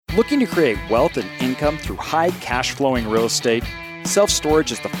Looking to create wealth and income through high cash flowing real estate?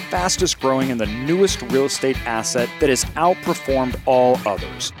 Self-storage is the fastest growing and the newest real estate asset that has outperformed all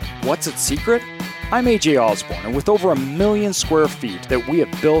others. What's its secret? I'm AJ Osborne, and with over 1 million square feet that we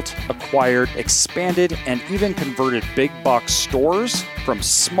have built, acquired, expanded, and even converted big box stores from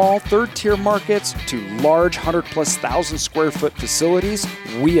small third-tier markets to large 100,000+ square foot facilities,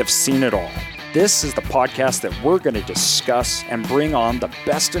 we have seen it all. This is the podcast that we're going to discuss and bring on the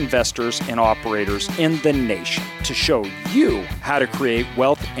best investors and operators in the nation to show you how to create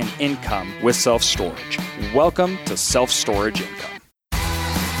wealth and income with self-storage. Welcome to Self-Storage Income.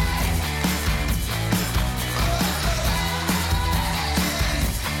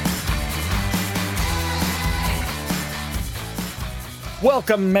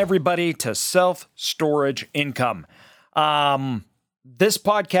 Welcome, everybody, to Self-Storage Income. This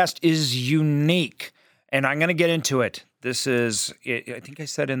podcast is unique, and I'm going to get into it. This is, I think I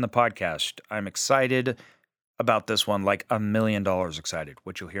said in the podcast, I'm excited about this one, like $1 million excited,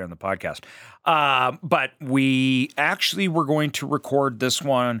 which you'll hear in the podcast. But we actually were going to record this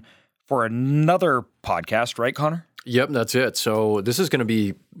one for another podcast, right, Connor? Yep, that's it. So this is going to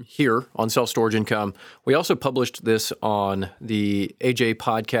be here on Self-Storage Income. We also published this on the AJ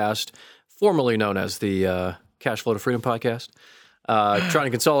podcast, formerly known as the Cash Flow to Freedom podcast. Trying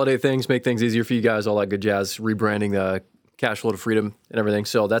to consolidate things, make things easier for you guys, all that good jazz, rebranding the Cash Flow to Freedom and everything.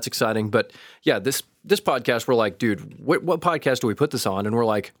 So that's exciting. But yeah, this podcast, we're like, dude, what podcast do we put this on? And we're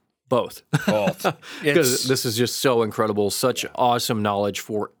like, both. Because this is just so incredible, such awesome knowledge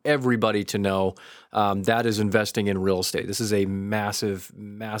for everybody to know. That is investing in real estate. This is a massive,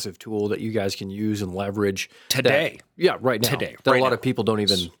 massive tool that you guys can use and leverage. Today. Right now. Today. That a lot of people don't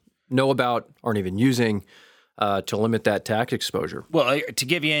even know about, aren't even using to limit that tax exposure. Well, to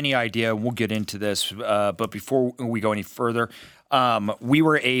give you any idea, we'll get into this, but before we go any further, we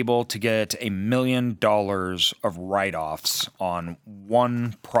were able to get $1 million of write-offs on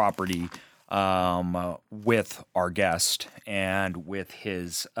one property with our guest and with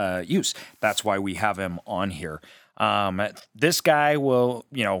his use. That's why we have him on here. This guy will,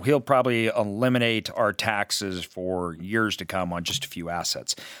 he'll probably eliminate our taxes for years to come on just a few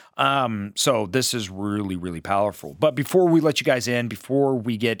assets. So this is really, really powerful. But before we let you guys in, before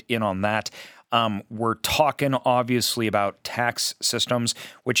we get in on that, we're talking obviously about tax systems,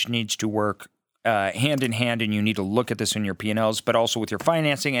 which needs to work hand in hand, and you need to look at this in your P&Ls, but also with your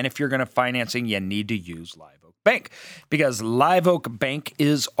financing. And if you're going to financing, you need to use Live Oak Bank, because Live Oak Bank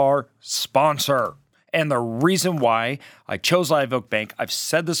is our sponsor. And the reason why I chose Live Oak Bank, I've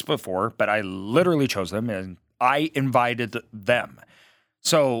said this before, but I literally chose them and I invited them.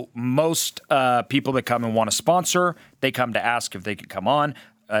 So most people that come and want to sponsor, they come to ask if they can come on.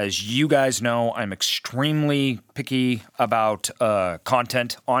 As you guys know, I'm extremely picky about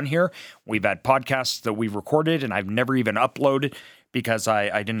content on here. We've had podcasts that we've recorded and I've never even uploaded because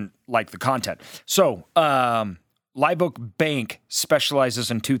I didn't like the content. So Live Oak Bank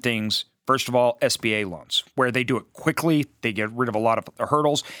specializes in two things. First of all, SBA loans, where they do it quickly. They get rid of a lot of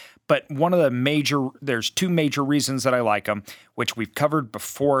hurdles. But there's two major reasons that I like them, which we've covered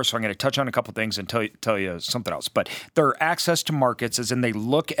before. So I'm going to touch on a couple things and tell you something else. But their access to markets is in they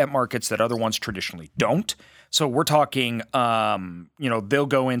look at markets that other ones traditionally don't. So we're talking, they'll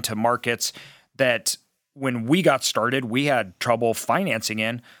go into markets that when we got started, we had trouble financing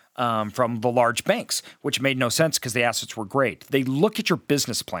in. From the large banks, which made no sense because the assets were great. They look at your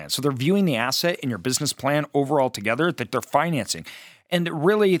business plan. So they're viewing the asset and your business plan overall together that they're financing. And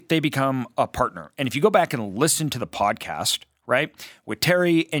really, they become a partner. And if you go back and listen to the podcast, right, with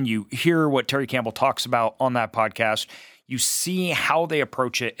Terry, and you hear what Terry Campbell talks about on that podcast, you see how they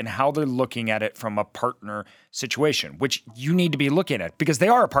approach it and how they're looking at it from a partner situation, which you need to be looking at because they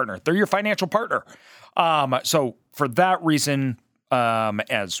are a partner. They're your financial partner. So for that reason,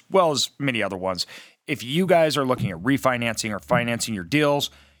 as well as many other ones, if you guys are looking at refinancing or financing your deals,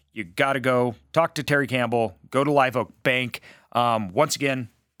 you got to go talk to Terry Campbell, go to Live Oak Bank. Once again,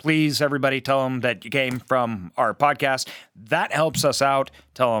 please, everybody, tell them that you came from our podcast. That helps us out.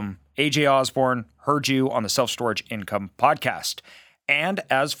 Tell them AJ Osborne heard you on the Self-Storage Income podcast. And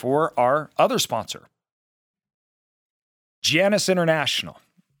as for our other sponsor, Janus International.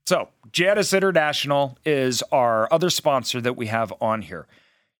 So Janus International is our other sponsor that we have on here.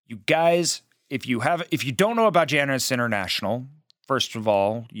 You guys, if you don't know about Janus International, first of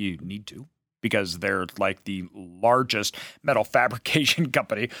all, you need to, because they're like the largest metal fabrication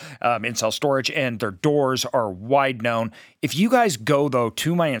company in self-storage, and their doors are wide known. If you guys go, though,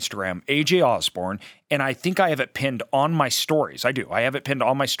 to my Instagram, AJ Osborne, and I think I have it pinned on my stories. I do. I have it pinned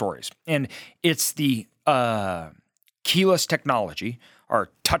on my stories. And it's the keyless technology, our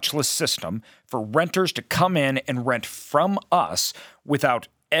touchless system for renters to come in and rent from us without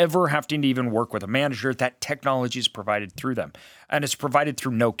ever having to even work with a manager. That technology is provided through them, and it's provided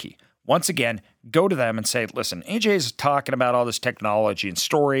through Noki. Once again, go to them and say, listen, AJ is talking about all this technology and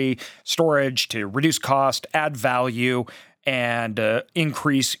storage to reduce cost, add value, and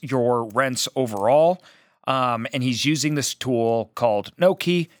increase your rents overall. And he's using this tool called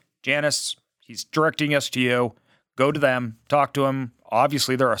Noki. Janice, he's directing us to you. Go to them, talk to them.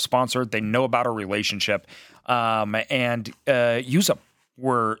 Obviously, they're a sponsor. They know about our relationship, and use them.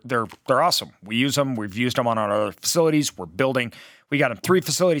 They're awesome. We use them. We've used them on our other facilities. We're building. We got them 3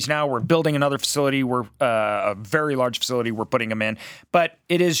 facilities now. We're building another facility. We're a very large facility. We're putting them in. But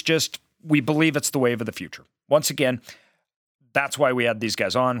it is just, we believe it's the wave of the future. Once again, that's why we had these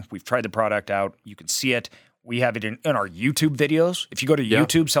guys on. We've tried the product out. You can see it. We have it in our YouTube videos. If you go to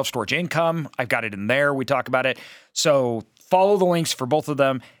YouTube, Self-Storage Income, I've got it in there. We talk about it. So follow the links for both of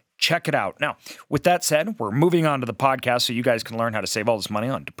them. Check it out. Now, with that said, we're moving on to the podcast so you guys can learn how to save all this money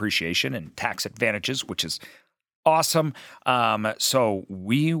on depreciation and tax advantages, which is awesome. So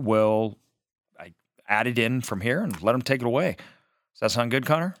we will add it in from here and let them take it away. Does that sound good,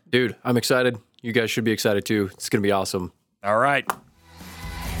 Connor? Dude, I'm excited. You guys should be excited too. It's going to be awesome. All right.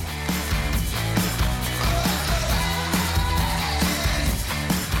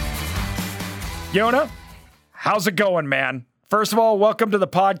 Yona, how's it going, man? First of all, welcome to the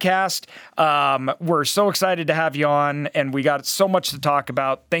podcast. We're so excited to have you on, and we got so much to talk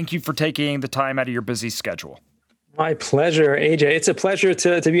about. Thank you for taking the time out of your busy schedule. My pleasure, AJ. It's a pleasure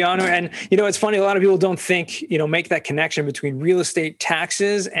to be on here. And, it's funny. A lot of people don't think, make that connection between real estate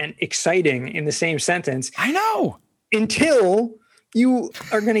taxes and exciting in the same sentence. I know. Until you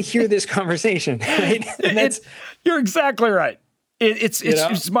are going to hear this conversation, right? And you're exactly right.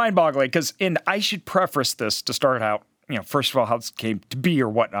 It's mind-boggling because, and I should preface this to start out, first of all, how this came to be or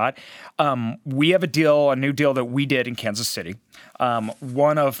whatnot. We have a new deal that we did in Kansas City.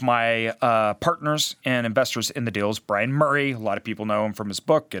 One of my partners and investors in the deal is Brian Murray. A lot of people know him from his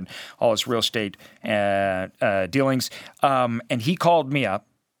book and all his real estate dealings. And he called me up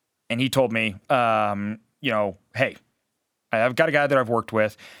and he told me, hey, I've got a guy that I've worked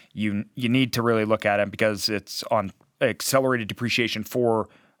with. You need to really look at him because it's on accelerated depreciation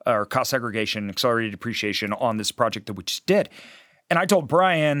or cost segregation, accelerated depreciation on this project that we just did. And I told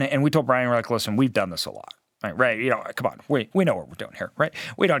Brian, and we told Brian, we're like, listen, we've done this a lot, right? Come on, we know what we're doing here, right?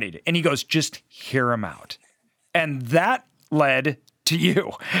 We don't need it. And he goes, just hear him out. And that led to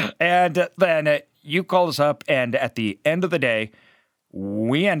you. And then you called us up, and at the end of the day,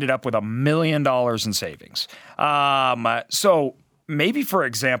 we ended up with $1 million in savings. So maybe, for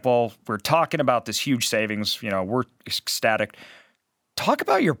example, we're talking about this huge savings, we're ecstatic. Talk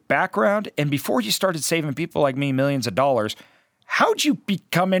about your background, and before you started saving people like me millions of dollars, how'd you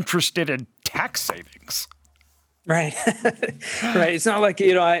become interested in tax savings? Right. Right. It's not like,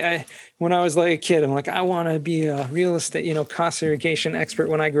 I when I was like a kid, I'm like, I want to be a real estate, cost segregation expert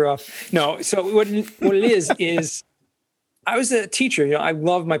when I grow up. No. So what it is I was a teacher. I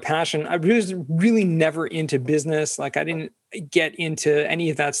loved my passion. I was really never into business. Like I didn't get into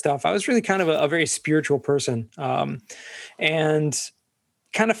any of that stuff. I was really kind of a very spiritual person, and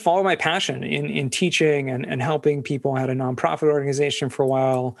kind of follow my passion in teaching and helping people. I had a nonprofit organization for a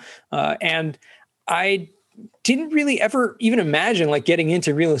while. And I didn't really ever even imagine like getting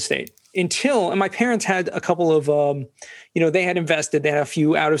into real estate and my parents had a couple of, they had invested, they had a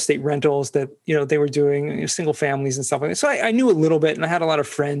few out-of-state rentals that, they were doing, single families and stuff like that. So I knew a little bit, and I had a lot of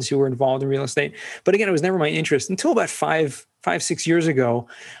friends who were involved in real estate. But again, it was never my interest until about 6 years ago.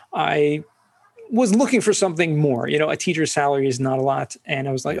 I was looking for something more. A teacher's salary is not a lot. And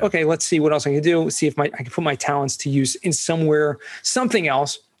I was like, okay, let's see what else I can do. See if I can put my talents to use in something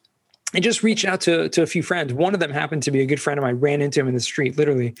else. And just reached out to a few friends. One of them happened to be a good friend of mine. Ran into him in the street,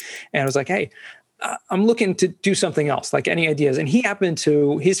 literally. And I was like, hey, I'm looking to do something else, like any ideas. And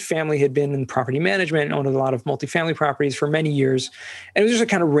his family had been in property management, owned a lot of multifamily properties for many years. And it was just a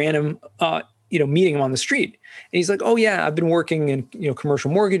kind of random, meeting him on the street. And he's like, oh yeah, I've been working in,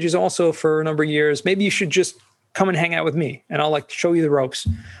 commercial mortgages also for a number of years. Maybe you should just come and hang out with me and I'll show you the ropes,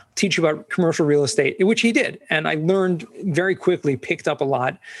 teach you about commercial real estate, which he did. And I learned very quickly, picked up a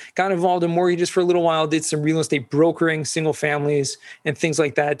lot, got involved in mortgages for a little while, did some real estate brokering, single families and things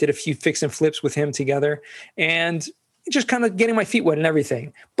like that, did a few fix and flips with him together and just kind of getting my feet wet and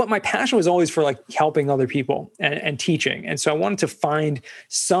everything. But my passion was always for helping other people and teaching. And so I wanted to find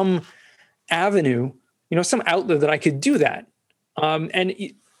some avenue, some outlet that I could do that. And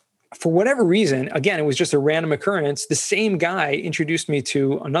for whatever reason, again, it was just a random occurrence. The same guy introduced me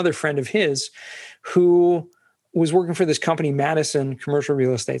to another friend of his who was working for this company, Madison Commercial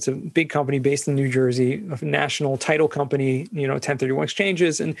Real Estate. It's a big company based in New Jersey, a national title company, 1031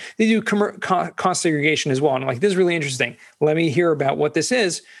 exchanges, and they do cost segregation as well. And I'm like, this is really interesting. Let me hear about what this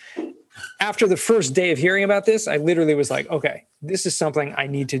is. After the first day of hearing about this, I literally was like, okay, this is something I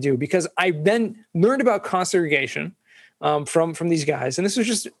need to do, because I then learned about cost segregation from these guys. And this was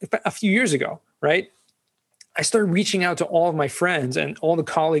just a few years ago, right? I started reaching out to all of my friends and all the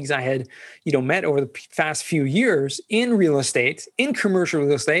colleagues I had, met over the past few years in real estate, in commercial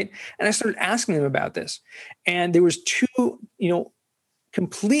real estate. And I started asking them about this. And there was two,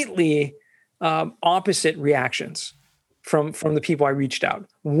 completely opposite reactions from the people I reached out.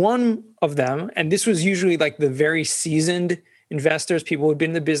 One of them, and this was usually like the very seasoned investors, people who had been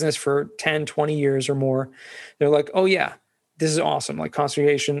in the business for 10, 20 years or more. They're like, oh yeah, this is awesome. Like cost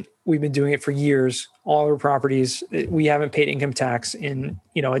segregation, we've been doing it for years. All our properties, we haven't paid income tax in,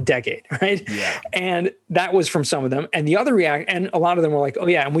 a decade, right? Yeah. And that was from some of them. And the other and a lot of them were like, oh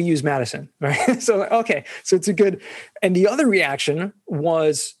yeah, and we use Madison, right? So, okay, so it's a good, and the other reaction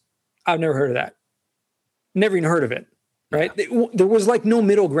was, I've never heard of that. Never even heard of it, right? Yeah. There was like no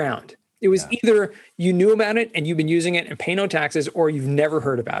middle ground. It was either you knew about it and you've been using it and pay no taxes, or you've never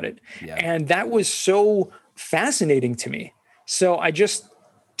heard about it. Yeah. And that was so fascinating to me. So I just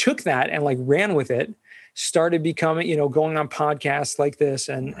took that and like ran with it, started becoming, going on podcasts like this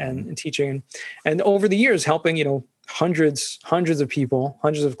and teaching, and over the years helping, hundreds of people,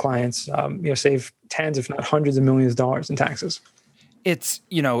 hundreds of clients, save tens, if not hundreds of millions of dollars in taxes. It's,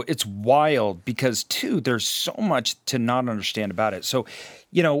 it's wild because too, there's so much to not understand about it. So,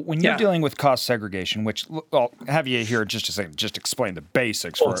 when you're dealing with cost segregation, which I'll have you here just a second, just explain the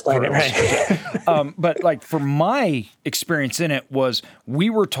basics for it. Right. But like for my experience in it was, we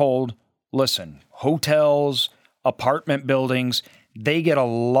were told, listen, hotels, apartment buildings, they get a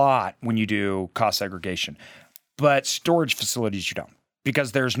lot when you do cost segregation, but storage facilities, you don't,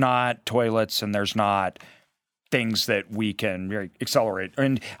 because there's not toilets and there's not things that we can accelerate.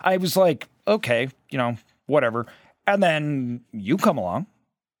 And I was like, okay, whatever. And then you come along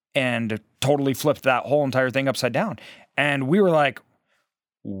and totally flipped that whole entire thing upside down. And we were like,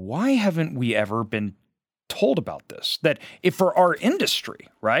 why haven't we ever been told about this? That if for our industry,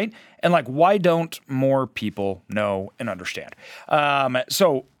 right? And like, why don't more people know and understand?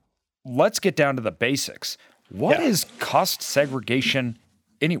 So let's get down to the basics. What is cost segregation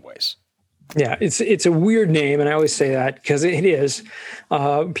anyways? Yeah, it's a weird name, and I always say that because it is.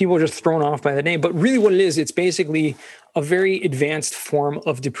 People are just thrown off by the name, but really what it is, it's basically a very advanced form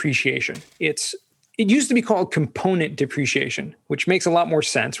of depreciation. It used to be called component depreciation, which makes a lot more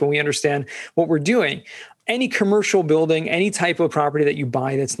sense when we understand what we're doing. Any commercial building, any type of property that you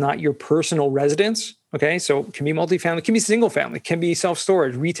buy that's not your personal residence, okay, so it can be multifamily, it can be single family, it can be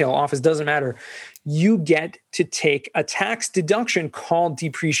self-storage, retail, office, doesn't matter. You get to take a tax deduction called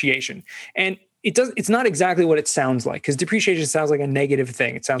depreciation. And it's not exactly what it sounds like, because depreciation sounds like a negative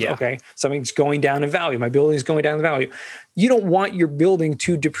thing. It sounds, okay, something's going down in value. My building's going down in value. You don't want your building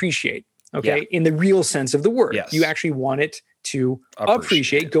to depreciate, okay, in the real sense of the word. Yes. You actually want it to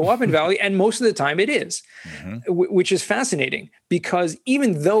appreciate, go up in value. And most of the time it is, which is fascinating, because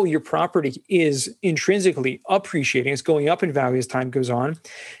even though your property is intrinsically appreciating, it's going up in value as time goes on,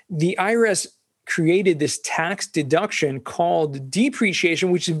 the IRS created this tax deduction called depreciation,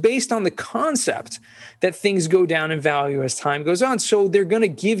 which is based on the concept that things go down in value as time goes on. So they're going to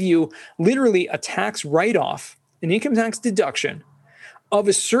give you literally a tax write-off, an income tax deduction of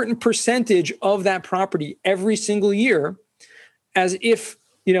a certain percentage of that property every single year, as if,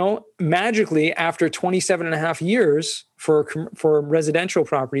 magically after 27 and a half years for residential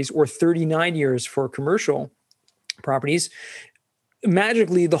properties, or 39 years for commercial properties,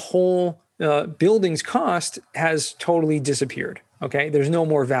 magically the whole building's cost has totally disappeared. Okay, there's no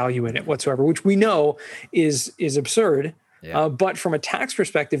more value in it whatsoever, which we know is absurd. Yeah. But from a tax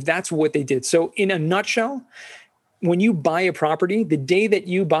perspective, that's what they did. So in a nutshell, when you buy a property, the day that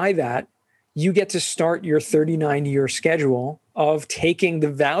you buy that, you get to start your 39-year schedule of taking the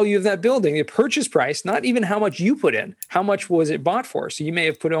value of that building, the purchase price, not even how much you put in, how much was it bought for. So you may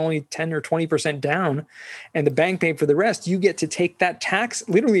have put only 10 or 20% down and the bank paid for the rest. You get to take that tax,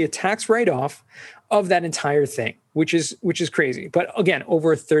 literally a tax write-off of that entire thing, which is crazy. But again,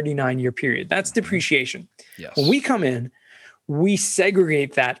 over a 39-year period, that's depreciation. Yes. When we come in, we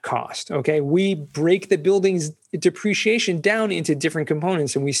segregate that cost, okay? We break the building's depreciation down into different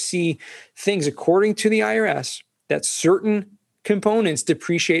components, and we see things according to the IRS that certain components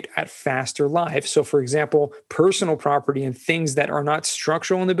depreciate at faster lives. So for example, personal property and things that are not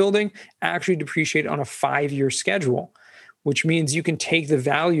structural in the building actually depreciate on a 5-year schedule, which means you can take the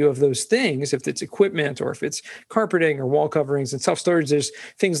value of those things, if it's equipment or if it's carpeting or wall coverings and self-storage. There's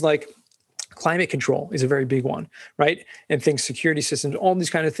things like climate control is a very big one, right? And things, security systems, all these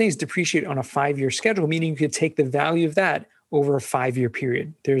kind of things depreciate on a 5-year schedule, meaning you could take the value of that over a 5-year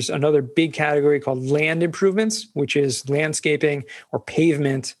period. There's another big category called land improvements, which is landscaping or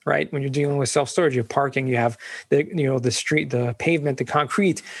pavement, right? When you're dealing with self-storage, you have parking, you have the street, the pavement, the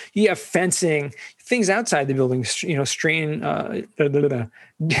concrete, you have fencing, things outside the building,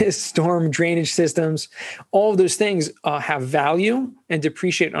 storm drainage systems. All of those things have value and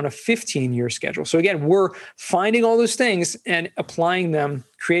depreciate on a 15-year schedule. So again, we're finding all those things and applying them,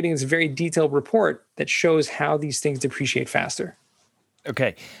 creating this very detailed report that shows how these things depreciate faster.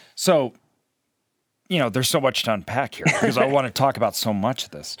 Okay. So, there's so much to unpack here because I want to talk about so much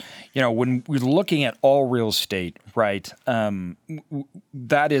of this. When we're looking at all real estate, right,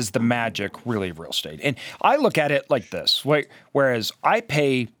 that is the magic really of real estate. And I look at it like this, whereas I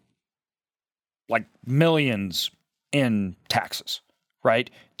pay like millions in taxes, right?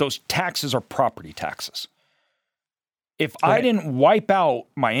 Those taxes are property taxes. If I didn't wipe out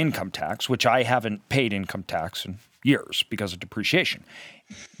my income tax, which I haven't paid income tax in years because of depreciation,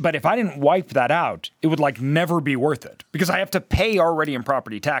 but if I didn't wipe that out, it would never be worth it because I have to pay already in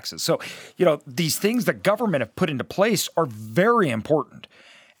property taxes. So, these things that government have put into place are very important.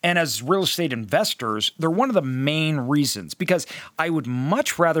 And as real estate investors, they're one of the main reasons because I would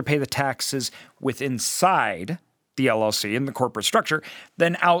much rather pay the taxes with inside the LLC and the corporate structure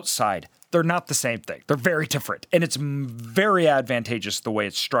than outside. They're not the same thing. They're very different. And it's very advantageous the way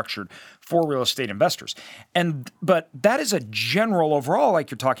it's structured for real estate investors. But that is a general overall, like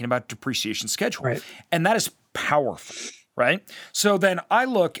you're talking about, depreciation schedule. Right. And that is powerful, right? So then I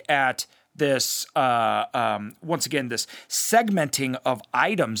look at this, once again, this segmenting of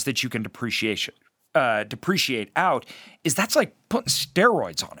items that you can depreciate out that's like putting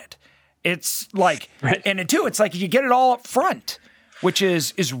steroids on it. It's like, and two, it's like you get it all up front, which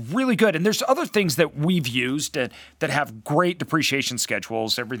is really good. And there's other things that we've used that have great depreciation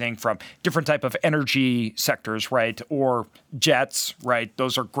schedules, everything from different type of energy sectors, right? Or jets, right?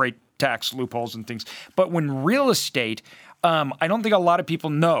 Those are great tax loopholes and things. But when real estate, I don't think a lot of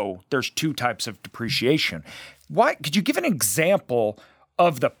people know there's two types of depreciation. Why? Could you give an example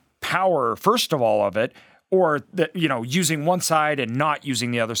of the power, first of all, of it, or that, using one side and not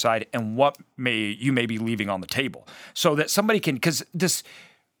using the other side, and what you may be leaving on the table, so that somebody can, because this,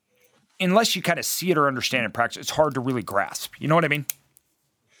 unless you kind of see it or understand it in practice, it's hard to really grasp. You know what I mean?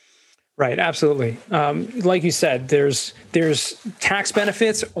 Right, absolutely. Like you said, there's tax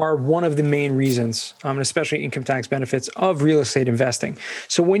benefits are one of the main reasons, especially income tax benefits of real estate investing.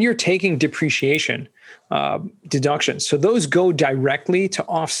 So when you're taking depreciation deductions, so those go directly to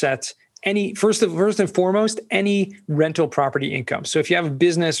offset any first and foremost any rental property income. So if you have a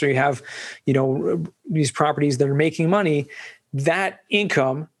business or you have, these properties that are making money, that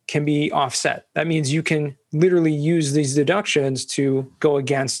income can be offset. That means you can literally use these deductions to go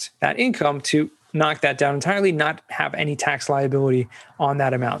against that income to knock that down entirely, not have any tax liability on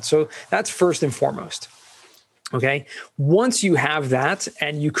that amount. So that's first and foremost. Okay. Once you have that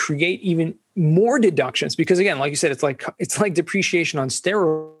and you create even more deductions, because again, like you said, it's like depreciation on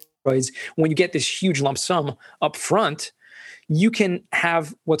steroids. When you get this huge lump sum up front, you can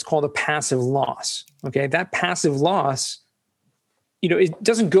have what's called a passive loss. Okay. That passive loss, it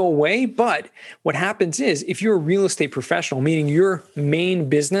doesn't go away, but what happens is if you're a real estate professional, meaning your main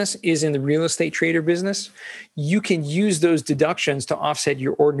business is in the real estate trader business, you can use those deductions to offset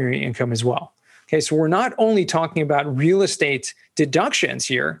your ordinary income as well. Okay, so we're not only talking about real estate deductions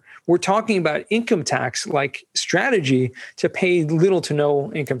here, we're talking about income tax like strategy to pay little to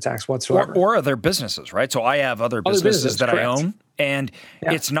no income tax whatsoever. Or other businesses, right? So I have other businesses that correct. I own, and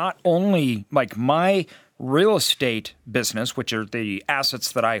it's not only like my real estate business, which are the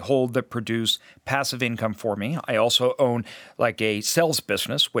assets that I hold that produce passive income for me. I also own like a sales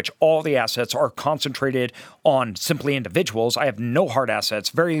business, which all the assets are concentrated on simply individuals. I have no hard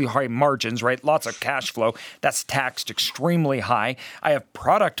assets, very high margins, right? Lots of cash flow. That's taxed extremely high. I have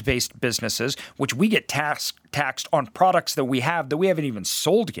product-based businesses, which we get taxed on products that we haven't even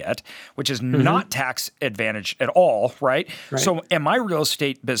sold yet, which is not tax advantage at all, right? So, and my real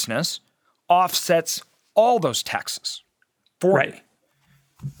estate business offsets all those taxes for me.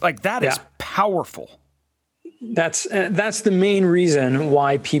 Like that is powerful. That's the main reason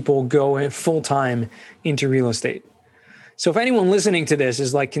why people go full time into real estate. So if anyone listening to this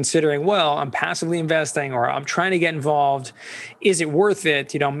is like considering, well, I'm passively investing or I'm trying to get involved, is it worth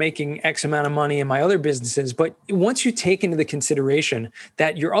it? I'm making X amount of money in my other businesses. But once you take into the consideration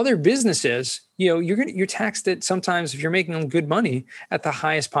that your other businesses, you're taxed at sometimes, if you're making good money, at the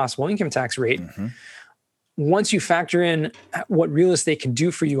highest possible income tax rate. Mm-hmm. Once you factor in what real estate can do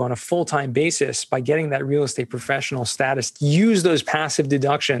for you on a full-time basis by getting that real estate professional status, use those passive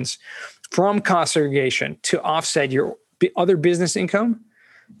deductions from cost segregation to offset your other business income,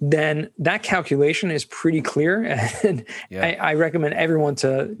 then that calculation is pretty clear. And I recommend everyone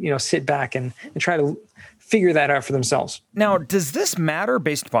to, sit back and try to figure that out for themselves. Now, does this matter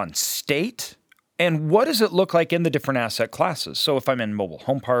based upon state? And what does it look like in the different asset classes? So if I'm in mobile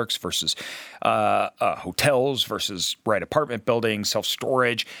home parks versus hotels versus apartment buildings,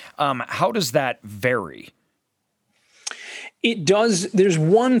 self-storage, how does that vary? It does. There's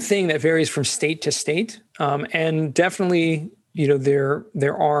one thing that varies from state to state. And definitely,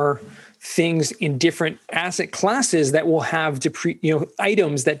 there are things in different asset classes that will have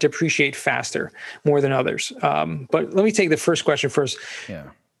items that depreciate faster more than others. But let me take the first question first. Yeah.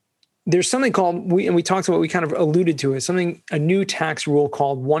 There's something called, we talked about, we kind of alluded to it, a new tax rule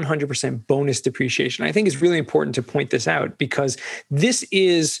called 100% bonus depreciation. I think it's really important to point this out because this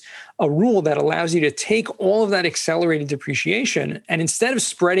is a rule that allows you to take all of that accelerated depreciation and instead of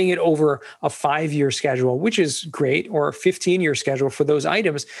spreading it over a 5-year schedule, which is great, or a 15-year schedule for those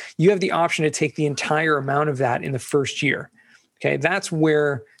items, you have the option to take the entire amount of that in the first year. Okay, that's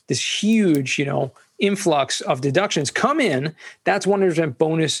where this huge, influx of deductions come in. That's 100%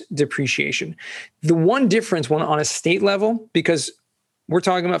 bonus depreciation. The one difference on a state level, because we're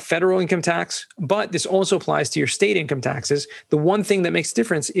talking about federal income tax, but this also applies to your state income taxes. The one thing that makes a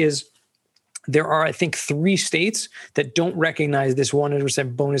difference is there are, I think, 3 states that don't recognize this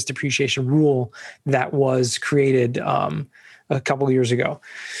 100% bonus depreciation rule that was created a couple of years ago.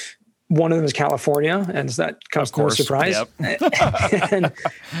 One of them is California, and that comes no surprise. Yep.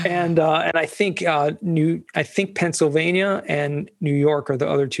 and I think Pennsylvania and New York are the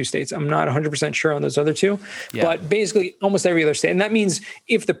other 2 states. I'm not 100% sure on those other 2, but basically almost every other state. And that means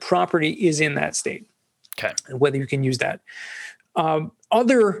if the property is in that state, okay, and whether you can use that.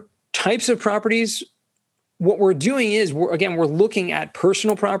 Other types of properties, what we're doing is we're looking at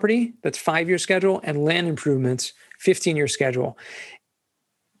personal property, that's 5-year schedule, and land improvements, 15-year schedule.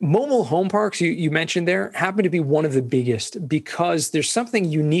 Mobile home parks, you mentioned there, happen to be one of the biggest because there's something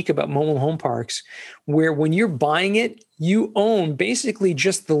unique about mobile home parks where when you're buying it, you own basically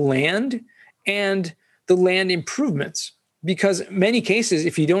just the land and the land improvements. Because in many cases,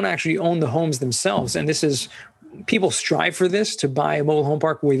 if you don't actually own the homes themselves, and people strive for this, to buy a mobile home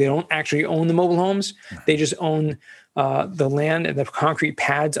park where they don't actually own the mobile homes, they just own the land and the concrete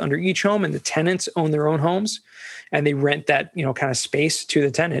pads under each home, and the tenants own their own homes. And they rent that, kind of space to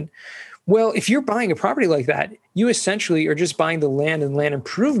the tenant. Well, if you're buying a property like that, you essentially are just buying the land and land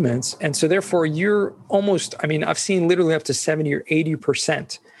improvements. And so therefore you're almost, I've seen literally up to 70 or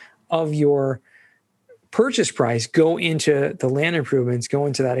 80% of your purchase price go into the land improvements, go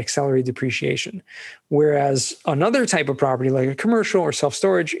into that accelerated depreciation. Whereas another type of property like a commercial or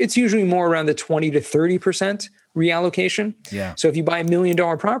self-storage, it's usually more around the 20 to 30% reallocation. Yeah. So if you buy $1 million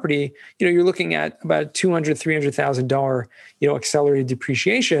property, you're looking at about $200,000, $300,000, accelerated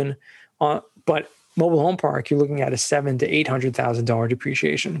depreciation. But mobile home park, you're looking at a $700,000 to $800,000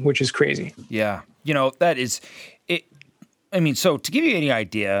 depreciation, which is crazy. Yeah. That is it. So to give you any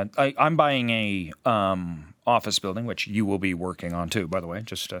idea, I'm buying a office building, which you will be working on too, by the way,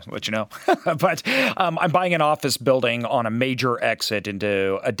 just to let you know. But I'm buying an office building on a major exit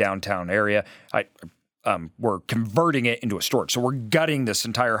into a downtown area. We're converting it into a storage. So we're gutting this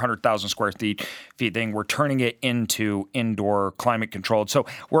entire 100,000 square feet thing. We're turning it into indoor climate controlled. So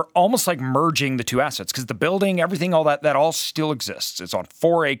we're almost like merging the 2 assets because the building, everything, all that all still exists. It's on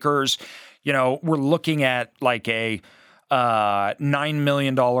 4 acres. We're looking at like a $9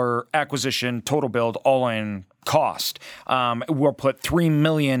 million acquisition, total build, all in cost. We'll put $3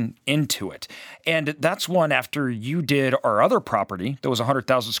 million into it. And that's one after you did our other property that was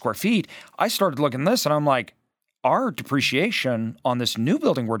 100,000 square feet. I started looking at this and I'm like, our depreciation on this new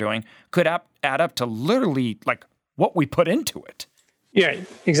building we're doing could add up to literally like what we put into it. Yeah,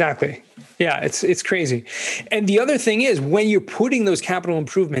 exactly. Yeah, it's crazy. And the other thing is when you're putting those capital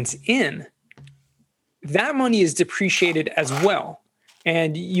improvements in, that money is depreciated as well.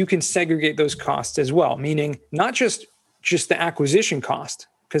 And you can segregate those costs as well, meaning not just the acquisition cost,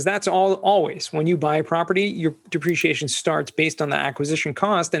 because that's always when you buy a property, your depreciation starts based on the acquisition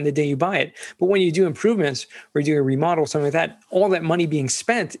cost and the day you buy it. But when you do improvements or you do a remodel, something like that, all that money being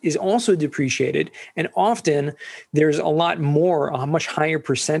spent is also depreciated. And often there's a lot more, a much higher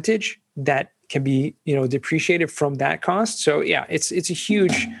percentage that can be, depreciated from that cost. So yeah, it's a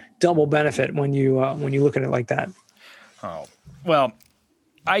huge double benefit when you look at it like that. Oh, well,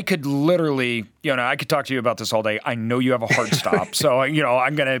 I could literally, I could talk to you about this all day. I know you have a hard stop. So,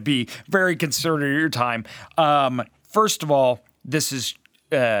 I'm going to be very considerate of your time. First of all, this is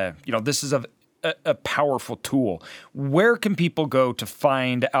a powerful tool. Where can people go to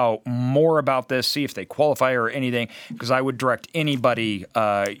find out more about this, see if they qualify or anything? Because I would direct anybody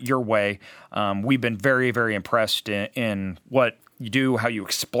your way. We've been very, very impressed in what you do, how you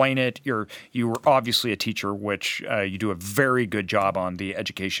explain it. You're obviously a teacher, which you do a very good job on the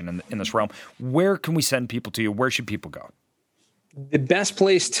education in this realm. Where can we send people to you? Where should people go? The best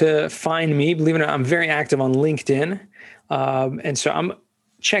place to find me, believe it or not, I'm very active on LinkedIn. And so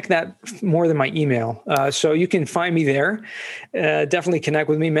check that more than my email. So you can find me there. Definitely connect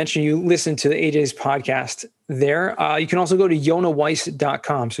with me. Mention you listen to the AJ's podcast there. You can also go to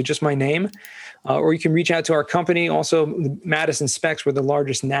yonaweiss.com. So just my name. Or you can reach out to our company. Also, Madison Specs, we're the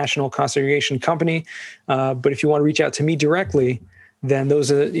largest national cost segregation company. But if you want to reach out to me directly, then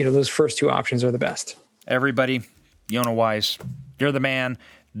those first two options are the best. Everybody, Yonah Weiss, you're the man.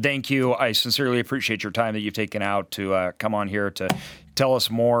 Thank you. I sincerely appreciate your time that you've taken out to come on here to tell us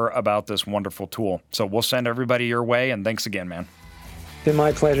more about this wonderful tool. So we'll send everybody your way, and thanks again, man. It's been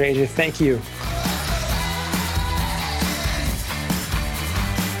my pleasure, AJ. Thank you.